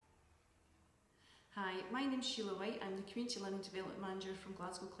my name's Sheila White. I'm the Community Learning Development Manager from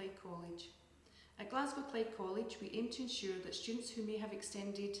Glasgow Clyde College. At Glasgow Clyde College, we aim to ensure that students who may have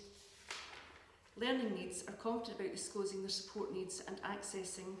extended learning needs are confident about disclosing their support needs and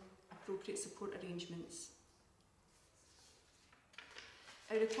accessing appropriate support arrangements.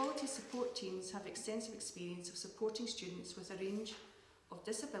 Our equality support teams have extensive experience of supporting students with a range of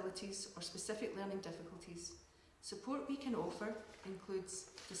disabilities or specific learning difficulties. Support we can offer includes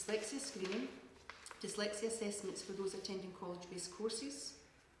dyslexia screening, dyslexia assessments for those attending college-based courses,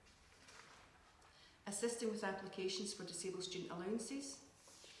 assisting with applications for disabled student allowances,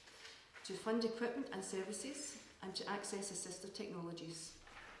 to fund equipment and services, and to access assistive technologies.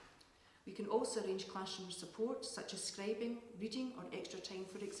 We can also arrange classroom support such as scribing, reading or extra time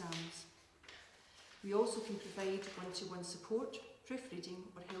for exams. We also can provide one-to-one support, proofreading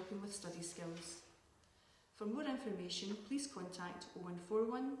or helping with study skills. For more information, please contact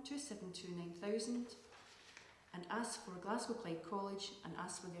 0141 272 9000 and ask for Glasgow Clyde College and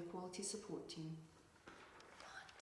ask for the Equality Support Team.